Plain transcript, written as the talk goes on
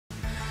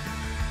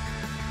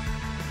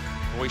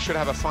We should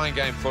have a fine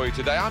game for you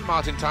today. I'm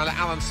Martin Tyler,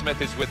 Alan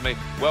Smith is with me.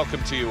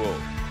 Welcome to you all.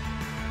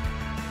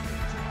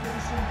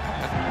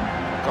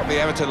 Got the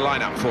Everton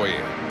lineup for you.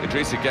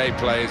 Idrissa Gueye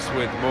plays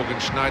with Morgan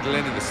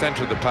Schneiderlin in the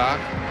centre of the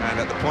park, and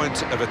at the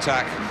point of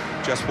attack,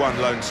 just one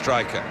lone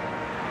striker.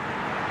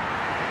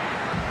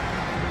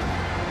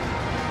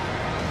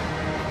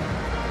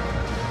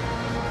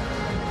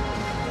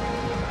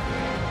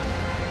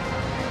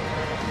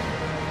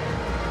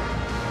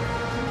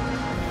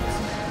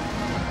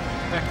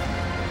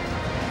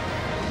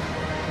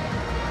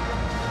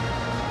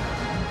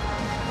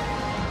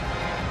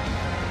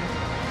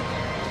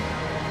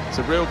 It's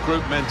a real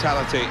group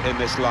mentality in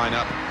this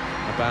lineup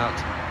about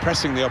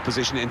pressing the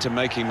opposition into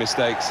making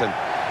mistakes and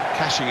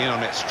cashing in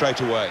on it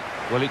straight away.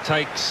 Well, it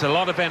takes a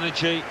lot of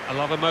energy, a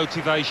lot of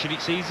motivation.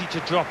 It's easy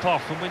to drop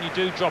off, and when you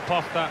do drop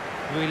off that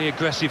really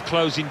aggressive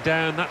closing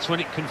down, that's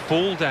when it can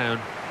fall down.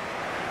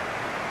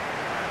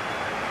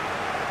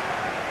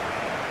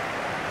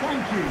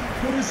 Thank you.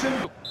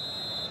 Goodison.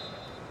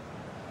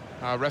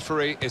 Our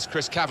referee is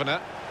Chris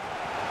Kavanagh.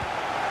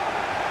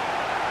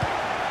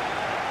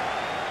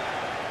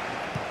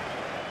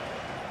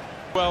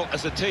 Well,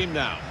 as a team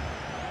now.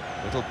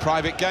 Little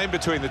private game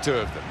between the two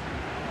of them.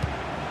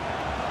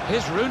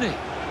 Here's Rooney.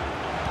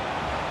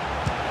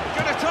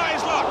 Gonna try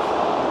his luck.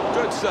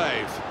 Good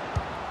save.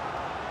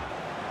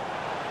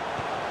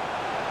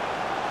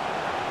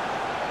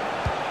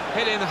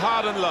 Hit in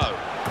hard and low.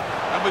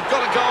 And we've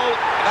got a goal.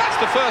 That's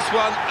the first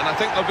one, and I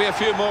think there'll be a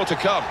few more to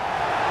come.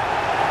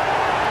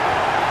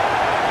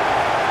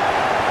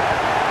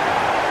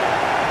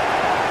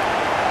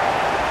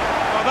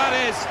 Well, that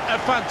is a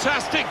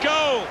fantastic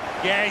goal.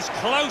 Yeah, he's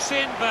close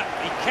in, but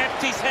he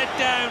kept his head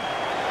down.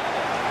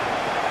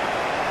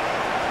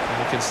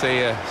 You can see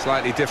a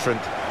slightly different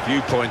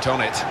viewpoint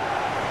on it.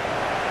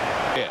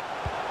 Yeah.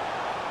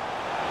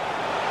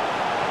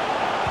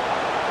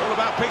 All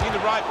about picking the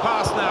right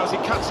pass now as he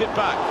cuts it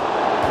back.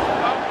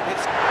 Oh,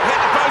 it's hit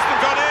the post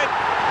and gone in.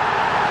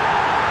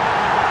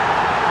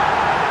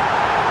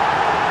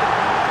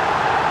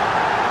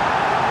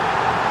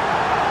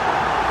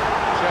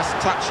 Just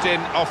touched in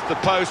off the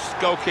post,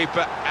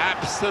 goalkeeper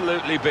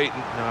absolutely beaten.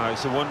 No,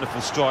 it's a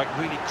wonderful strike,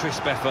 really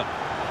crisp effort.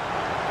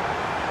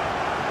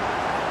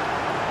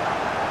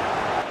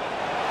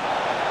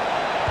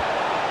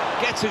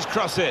 Gets his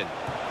cross in.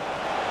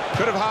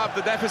 Could have halved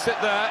the deficit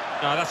there.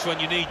 No, that's when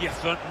you need your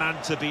front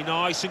man to be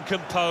nice and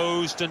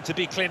composed and to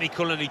be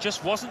clinical, and he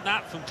just wasn't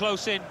that from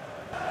close in.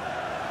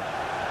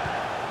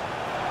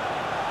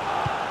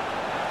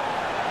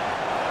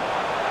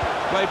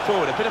 Played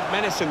forward, a bit of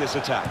menace in this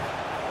attack.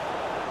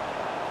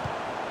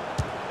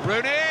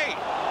 Rooney!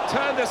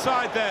 Turned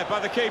aside there by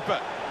the keeper.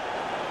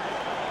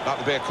 That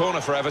will be a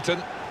corner for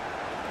Everton.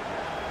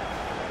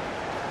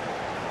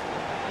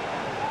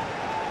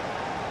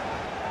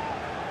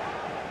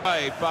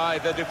 By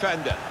the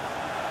defender.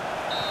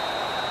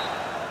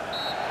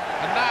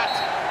 And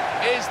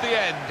that is the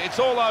end. It's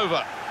all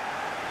over.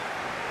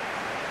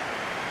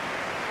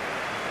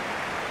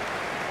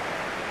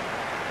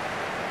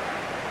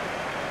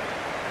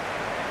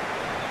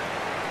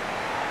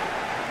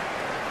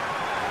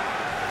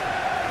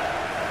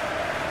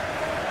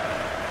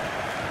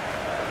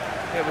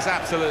 It was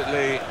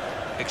absolutely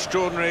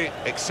extraordinary,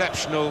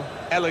 exceptional,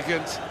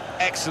 elegant,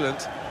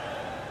 excellent.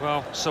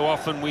 Well, so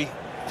often we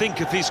think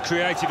of his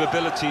creative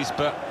abilities,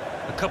 but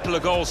a couple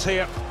of goals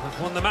here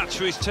have won the match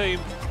for his team.